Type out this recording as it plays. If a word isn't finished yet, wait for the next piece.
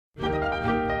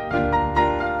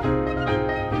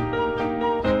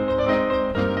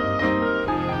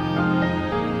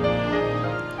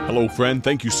Hello, friend.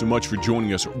 Thank you so much for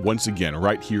joining us once again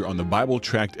right here on the Bible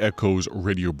Tract Echoes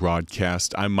radio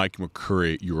broadcast. I'm Mike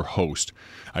McCurry, your host.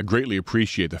 I greatly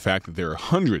appreciate the fact that there are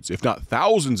hundreds, if not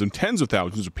thousands and tens of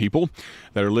thousands of people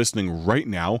that are listening right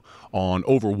now on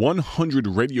over 100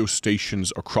 radio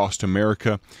stations across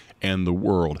America and the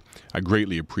world. I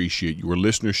greatly appreciate your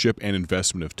listenership and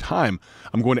investment of time.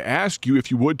 I'm going to ask you,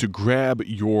 if you would, to grab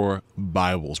your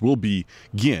Bibles. We'll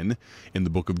begin in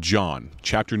the book of John,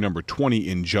 chapter number 20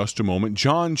 in just a moment.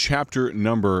 John chapter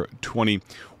number 20.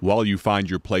 While you find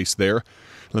your place there,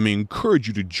 let me encourage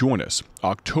you to join us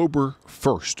October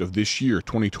 1st of this year,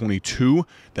 2022.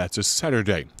 That's a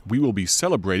Saturday. We will be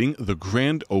celebrating the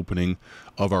grand opening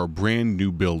of our brand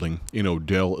new building in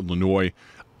Odell, Illinois.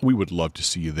 We would love to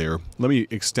see you there. Let me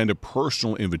extend a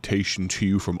personal invitation to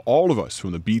you from all of us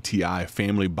from the BTI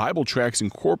family. Bible Tracts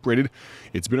Incorporated.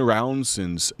 It's been around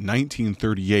since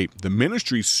 1938. The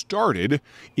ministry started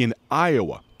in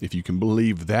Iowa, if you can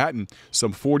believe that, and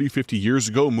some 40, 50 years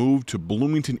ago moved to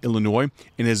Bloomington, Illinois,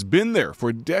 and has been there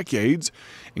for decades.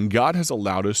 And God has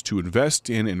allowed us to invest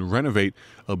in and renovate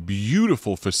a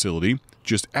beautiful facility,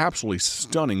 just absolutely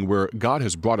stunning, where God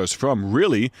has brought us from.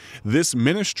 Really, this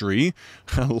ministry,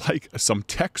 like some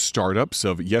tech startups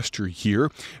of yesteryear,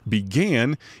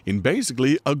 began in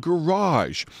basically a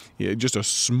garage, just a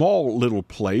small little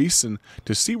place. And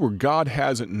to see where God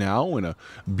has it now in a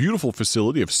beautiful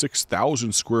facility of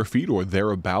 6,000 square feet or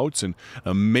thereabouts, an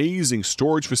amazing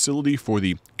storage facility for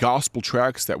the gospel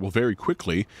tracts that will very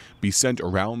quickly be sent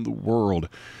around the world.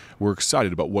 We're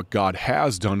excited about what God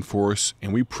has done for us,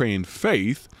 and we pray in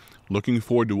faith, looking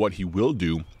forward to what He will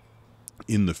do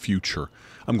in the future.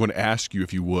 I'm going to ask you,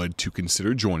 if you would, to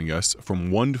consider joining us from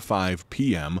 1 to 5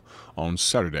 p.m. on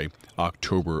Saturday,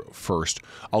 October 1st.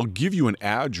 I'll give you an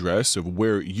address of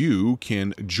where you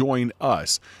can join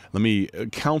us. Let me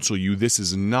counsel you, this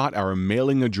is not our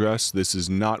mailing address. This is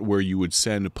not where you would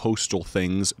send postal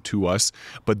things to us,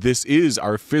 but this is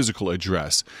our physical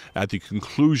address. At the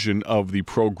conclusion of the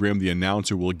program, the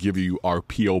announcer will give you our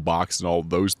P.O. box and all of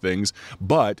those things.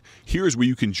 But here's where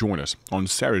you can join us on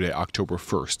Saturday, October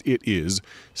 1st. It is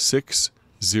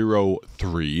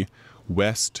 603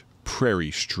 West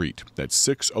Prairie Street. That's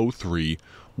 603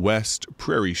 West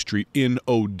Prairie Street in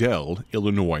Odell,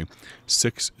 Illinois,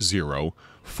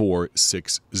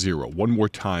 60460. One more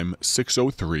time,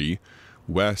 603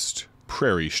 West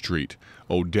Prairie Street,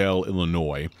 Odell,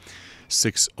 Illinois,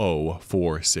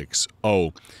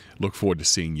 60460. Look forward to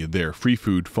seeing you there. Free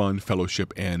food, fun,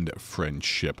 fellowship, and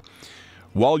friendship.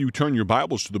 While you turn your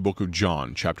Bibles to the book of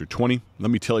John, chapter 20, let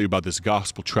me tell you about this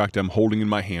gospel tract I'm holding in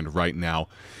my hand right now.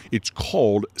 It's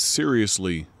called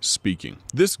Seriously Speaking.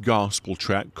 This gospel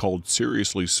tract called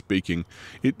Seriously Speaking,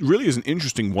 it really is an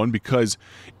interesting one because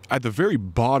at the very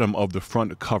bottom of the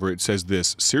front cover it says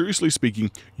this: Seriously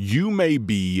speaking, you may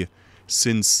be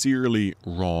sincerely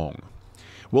wrong.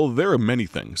 Well, there are many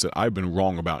things that I've been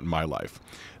wrong about in my life.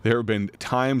 There have been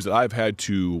times that I've had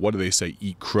to,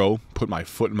 eat crow, put my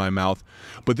foot in my mouth.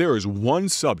 But there is one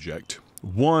subject,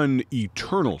 one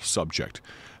eternal subject,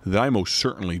 that I most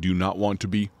certainly do not want to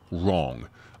be wrong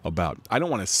about. I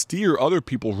don't want to steer other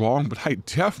people wrong, but I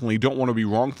definitely don't want to be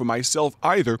wrong for myself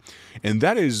either. And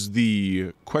that is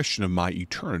the question of my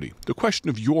eternity, the question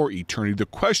of your eternity, the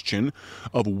question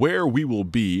of where we will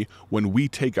be when we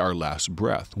take our last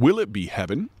breath. Will it be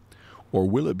heaven, or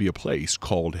will it be a place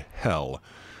called hell?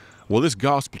 Well, this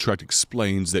gospel tract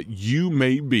explains that you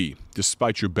may be,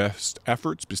 despite your best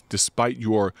efforts, despite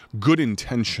your good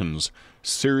intentions,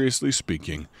 seriously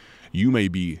speaking, you may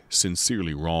be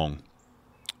sincerely wrong.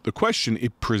 The question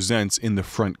it presents in the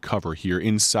front cover here,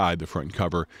 inside the front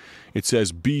cover, it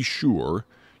says, be sure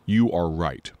you are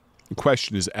right. The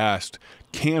question is asked,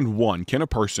 can a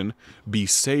person be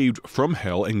saved from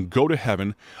hell and go to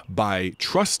heaven by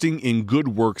trusting in good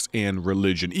works and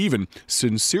religion, even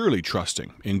sincerely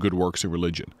trusting in good works and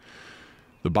religion?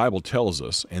 The Bible tells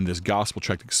us, and this gospel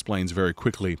tract explains very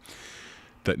quickly,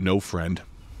 that no, friend,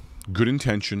 good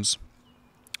intentions,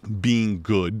 being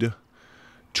good,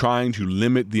 trying to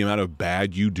limit the amount of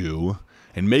bad you do,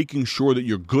 and making sure that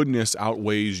your goodness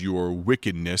outweighs your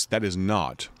wickedness, that is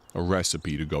not a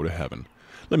recipe to go to heaven.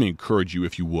 Let me encourage you,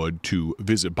 if you would, to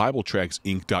visit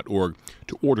BibleTractsInc.org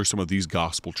to order some of these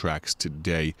gospel tracts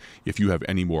today. If you have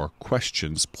any more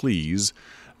questions, please,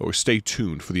 or stay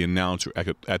tuned for the announcer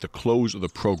at the close of the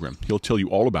program. He'll tell you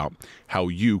all about how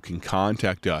you can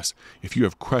contact us if you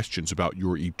have questions about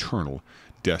your eternal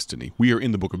destiny. We are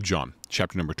in the book of John,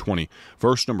 chapter number 20,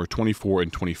 verse number 24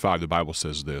 and 25. The Bible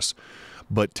says this: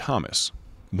 But Thomas,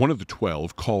 one of the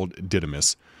 12, called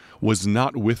Didymus, was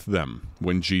not with them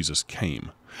when Jesus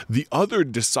came. The other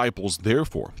disciples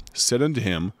therefore said unto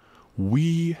him,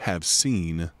 We have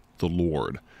seen the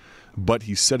Lord. But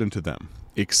he said unto them,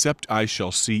 Except I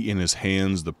shall see in his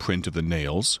hands the print of the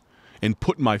nails, and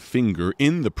put my finger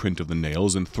in the print of the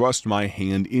nails, and thrust my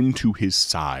hand into his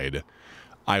side,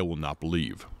 I will not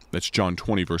believe. That's John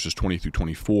 20, verses 20 through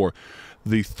 24.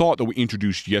 The thought that we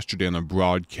introduced yesterday on the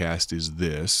broadcast is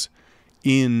this: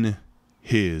 in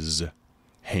his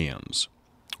hands.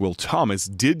 Well, Thomas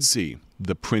did see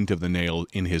the print of the nail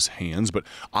in his hands, but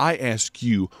I ask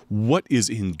you, what is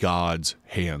in God's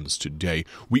hands today?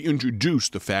 We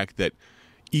introduced the fact that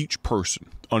each person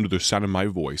under the sound of my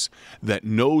voice that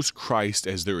knows Christ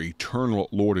as their eternal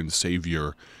Lord and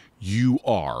Savior, you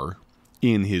are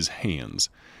in his hands.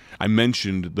 I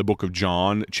mentioned the book of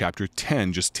John, chapter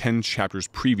 10, just 10 chapters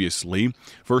previously.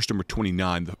 Verse number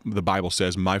 29, the Bible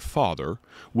says, My Father,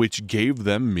 which gave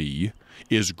them me,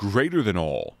 is greater than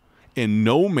all, and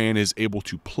no man is able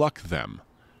to pluck them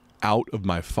out of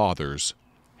my Father's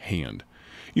hand.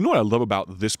 You know what I love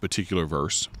about this particular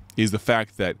verse is the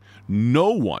fact that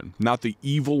no one, not the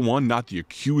evil one, not the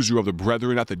accuser of the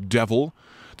brethren, not the devil,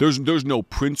 there's no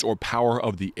prince or power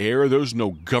of the air, there's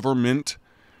no government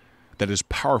that is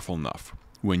powerful enough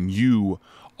when you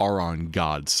are on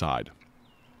God's side.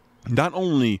 Not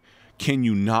only can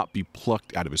you not be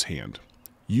plucked out of his hand,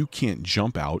 you can't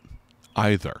jump out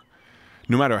either.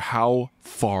 No matter how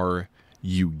far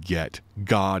you get,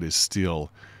 God is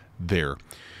still there.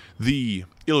 The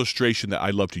illustration that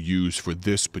I love to use for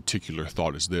this particular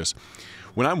thought is this.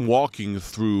 When I'm walking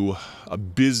through a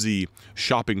busy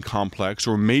shopping complex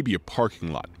or maybe a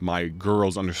parking lot, my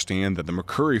girls understand that the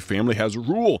McCurry family has a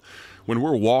rule. When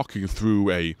we're walking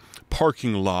through a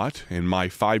parking lot and my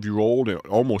 5-year-old,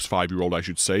 almost 5-year-old I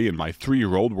should say, and my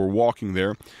 3-year-old, we're walking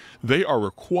there, they are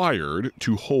required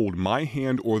to hold my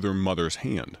hand or their mother's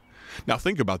hand. Now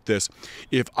think about this.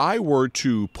 If I were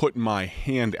to put my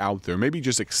hand out there, maybe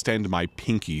just extend my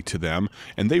pinky to them,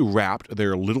 and they wrapped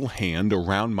their little hand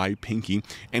around my pinky,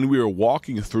 and we were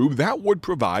walking through, that would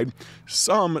provide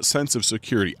some sense of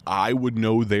security. I would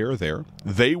know they're there.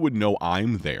 They would know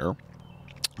I'm there.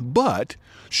 But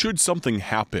should something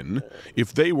happen,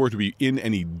 if they were to be in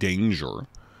any danger,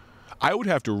 I would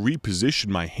have to reposition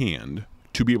my hand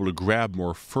to be able to grab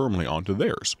more firmly onto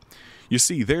theirs. You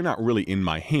see, they're not really in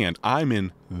my hand. I'm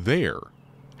in their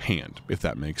hand, if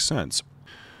that makes sense.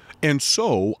 And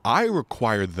so I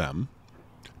require them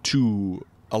to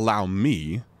allow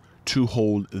me to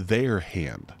hold their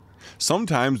hand.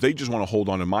 Sometimes they just want to hold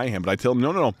on to my hand, but I tell them,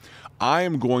 no. I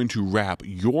am going to wrap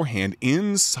your hand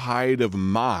inside of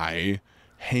my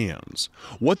hands.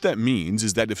 What that means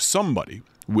is that if somebody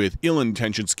with ill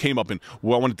intentions came up and,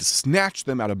 well, I wanted to snatch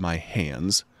them out of my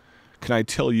hands, can I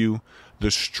tell you, the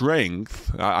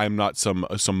strength, I'm not some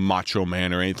macho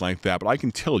man or anything like that, but I can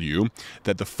tell you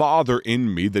that the Father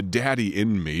in me, the Daddy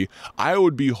in me, I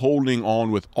would be holding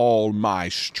on with all my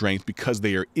strength because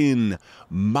they are in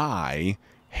my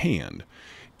hand.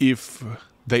 If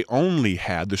they only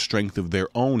had the strength of their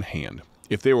own hand,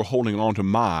 if they were holding on to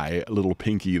my little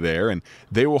pinky there and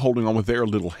they were holding on with their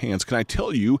little hands, can I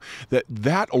tell you that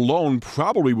that alone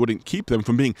probably wouldn't keep them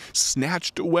from being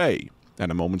snatched away at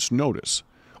a moment's notice.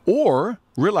 Or,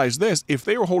 realize this, if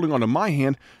they were holding on to my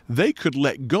hand, they could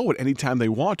let go at any time they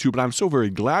want to, but I'm so very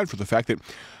glad for the fact that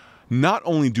not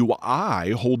only do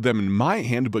I hold them in my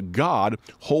hand, but God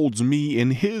holds me in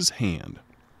his hand.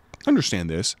 Understand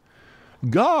this.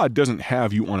 God doesn't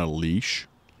have you on a leash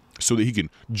so that he can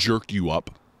jerk you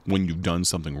up when you've done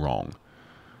something wrong.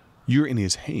 You're in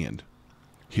his hand.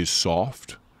 His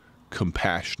soft,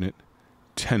 compassionate,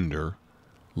 tender,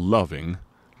 loving,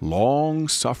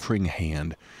 long-suffering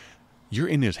hand. You're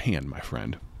in his hand, my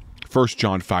friend. 1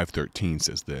 John 5:13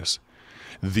 says this,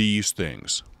 These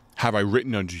things have I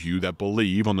written unto you that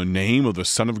believe on the name of the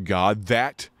Son of God,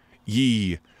 that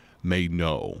ye may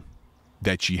know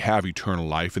that ye have eternal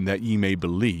life, and that ye may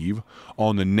believe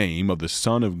on the name of the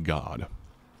Son of God.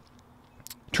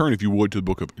 Turn, if you would, to the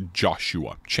book of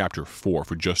Joshua, chapter 4,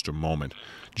 for just a moment.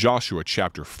 Joshua,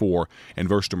 chapter 4, and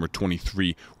verse number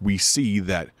 23, we see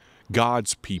that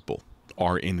God's people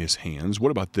are in his hands.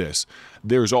 What about this?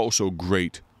 There's also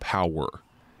great power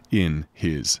in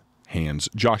his hands.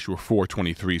 Joshua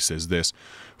 4:23 says this,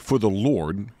 For the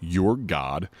Lord, your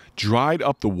God, dried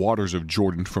up the waters of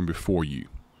Jordan from before you,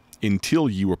 until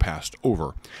ye were passed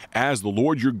over, as the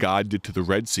Lord your God did to the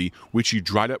Red Sea, which he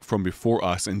dried up from before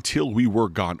us until we were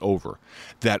gone over,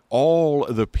 that all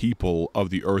the people of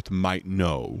the earth might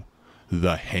know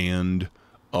the hand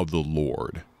of the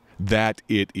Lord, that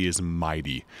it is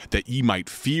mighty, that ye might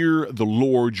fear the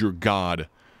Lord your God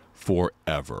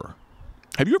forever.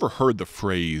 Have you ever heard the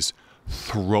phrase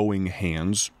throwing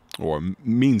hands? or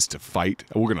means to fight.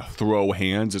 We're going to throw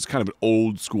hands. It's kind of an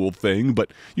old school thing,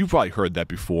 but you've probably heard that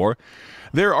before.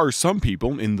 There are some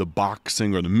people in the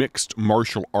boxing or the mixed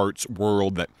martial arts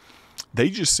world that they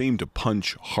just seem to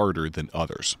punch harder than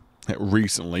others.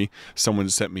 Recently, someone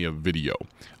sent me a video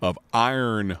of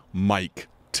Iron Mike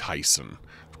Tyson.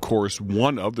 Of course,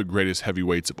 one of the greatest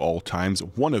heavyweights of all times,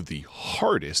 one of the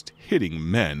hardest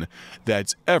hitting men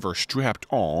that's ever strapped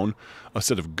on a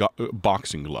set of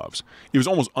boxing gloves. It was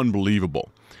almost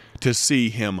unbelievable to see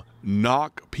him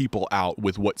knock people out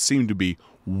with what seemed to be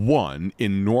one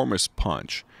enormous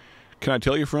punch. Can I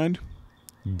tell you, friend?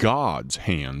 God's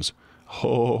hands,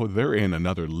 oh, they're in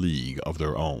another league of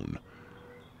their own.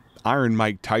 Iron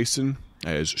Mike Tyson,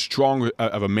 as strong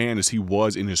of a man as he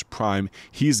was in his prime,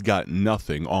 he's got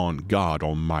nothing on God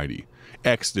Almighty.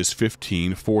 Exodus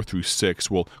 15, 4 through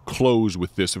 6 will close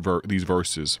with these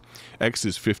verses.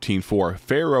 Exodus 15:4,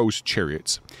 Pharaoh's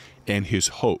chariots and his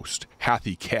host hath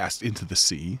he cast into the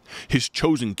sea. His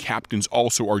chosen captains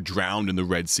also are drowned in the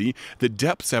Red Sea. The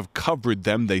depths have covered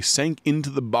them. They sank into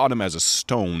the bottom as a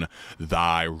stone.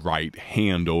 Thy right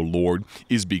hand, O Lord,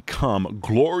 is become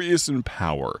glorious in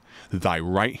power. Thy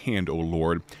right hand, O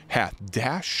Lord, hath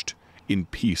dashed in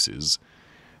pieces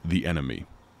the enemy.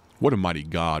 What a mighty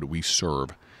God we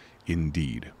serve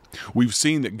indeed. We've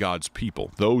seen that God's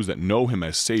people, those that know him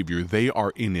as Savior, they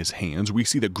are in his hands. We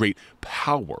see that great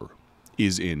power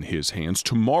is in his hands.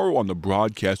 Tomorrow on the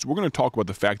broadcast, we're going to talk about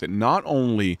the fact that not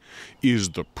only is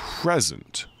the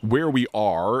present where we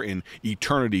are in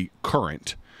eternity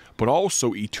current, but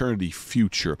also eternity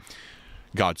future.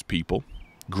 God's people,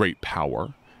 great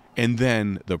power, and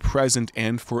then the present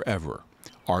and forever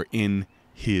are in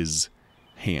his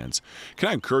hands. Can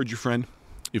I encourage you, friend?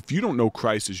 If you don't know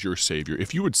Christ as your Savior,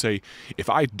 if you would say, if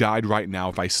I died right now,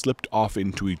 if I slipped off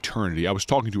into eternity, I was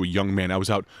talking to a young man, I was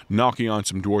out knocking on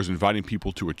some doors, inviting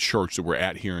people to a church that we're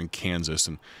at here in Kansas,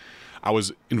 and I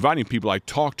was inviting people. I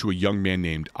talked to a young man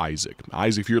named Isaac.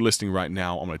 Isaac, if you're listening right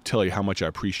now, I'm going to tell you how much I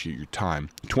appreciate your time.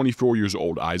 24 years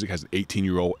old, Isaac has an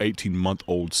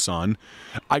 18-month-old son.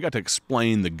 I got to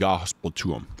explain the gospel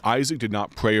to him. Isaac did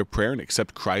not pray a prayer and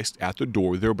accept Christ at the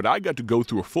door there, but I got to go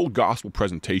through a full gospel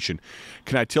presentation.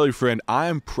 Can I tell you, friend, I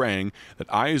am praying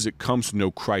that Isaac comes to know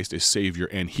Christ as Savior,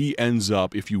 and he ends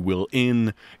up, if you will,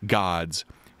 in God's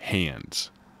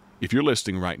hands. If you're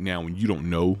listening right now and you don't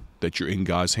know that you're in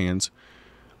God's hands,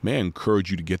 may I encourage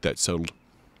you to get that settled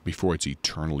before it's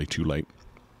eternally too late.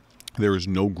 There is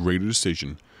no greater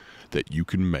decision that you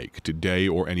can make today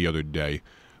or any other day,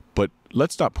 but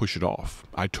let's not push it off.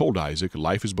 I told Isaac,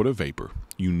 life is but a vapor.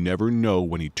 You never know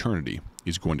when eternity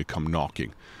is going to come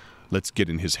knocking. Let's get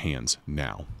in his hands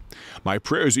now. My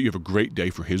prayer is that you have a great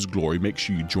day for his glory. Make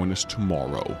sure you join us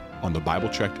tomorrow on the Bible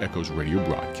Tract Echoes radio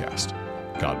broadcast.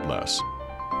 God bless.